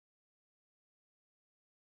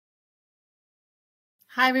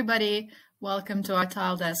Hi everybody, welcome to our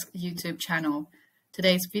Tiledesk YouTube channel.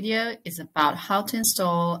 Today's video is about how to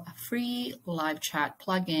install a free live chat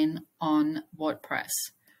plugin on WordPress.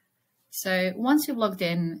 So once you've logged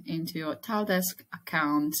into your Tiledesk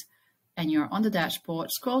account and you're on the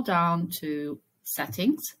dashboard, scroll down to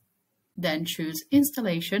Settings, then choose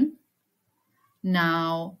Installation.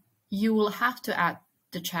 Now you will have to add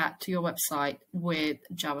the chat to your website with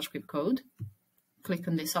JavaScript code. Click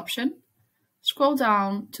on this option. Scroll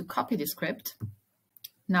down to copy the script.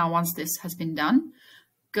 Now, once this has been done,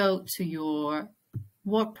 go to your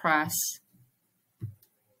WordPress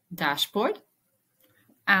dashboard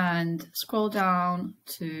and scroll down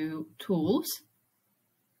to Tools,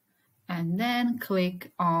 and then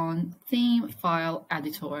click on Theme File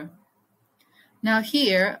Editor. Now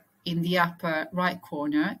here in the upper right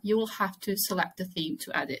corner, you will have to select the theme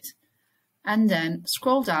to edit, and then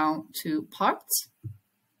scroll down to Parts.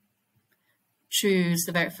 Choose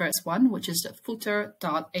the very first one, which is the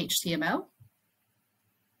footer.html.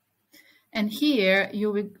 And here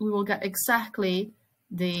we will get exactly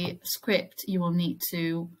the script you will need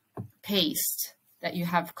to paste that you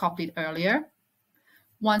have copied earlier.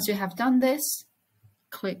 Once you have done this,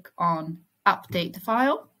 click on Update the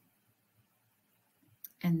file,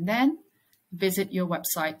 and then visit your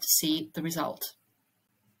website to see the result.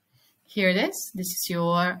 Here it is. This is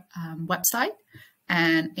your website.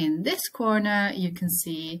 And in this corner, you can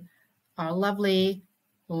see our lovely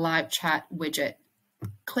live chat widget.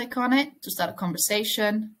 Click on it to start a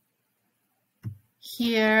conversation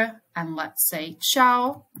here, and let's say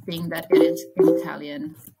ciao, being that it is in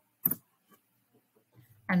Italian.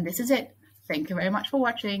 And this is it. Thank you very much for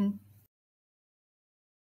watching.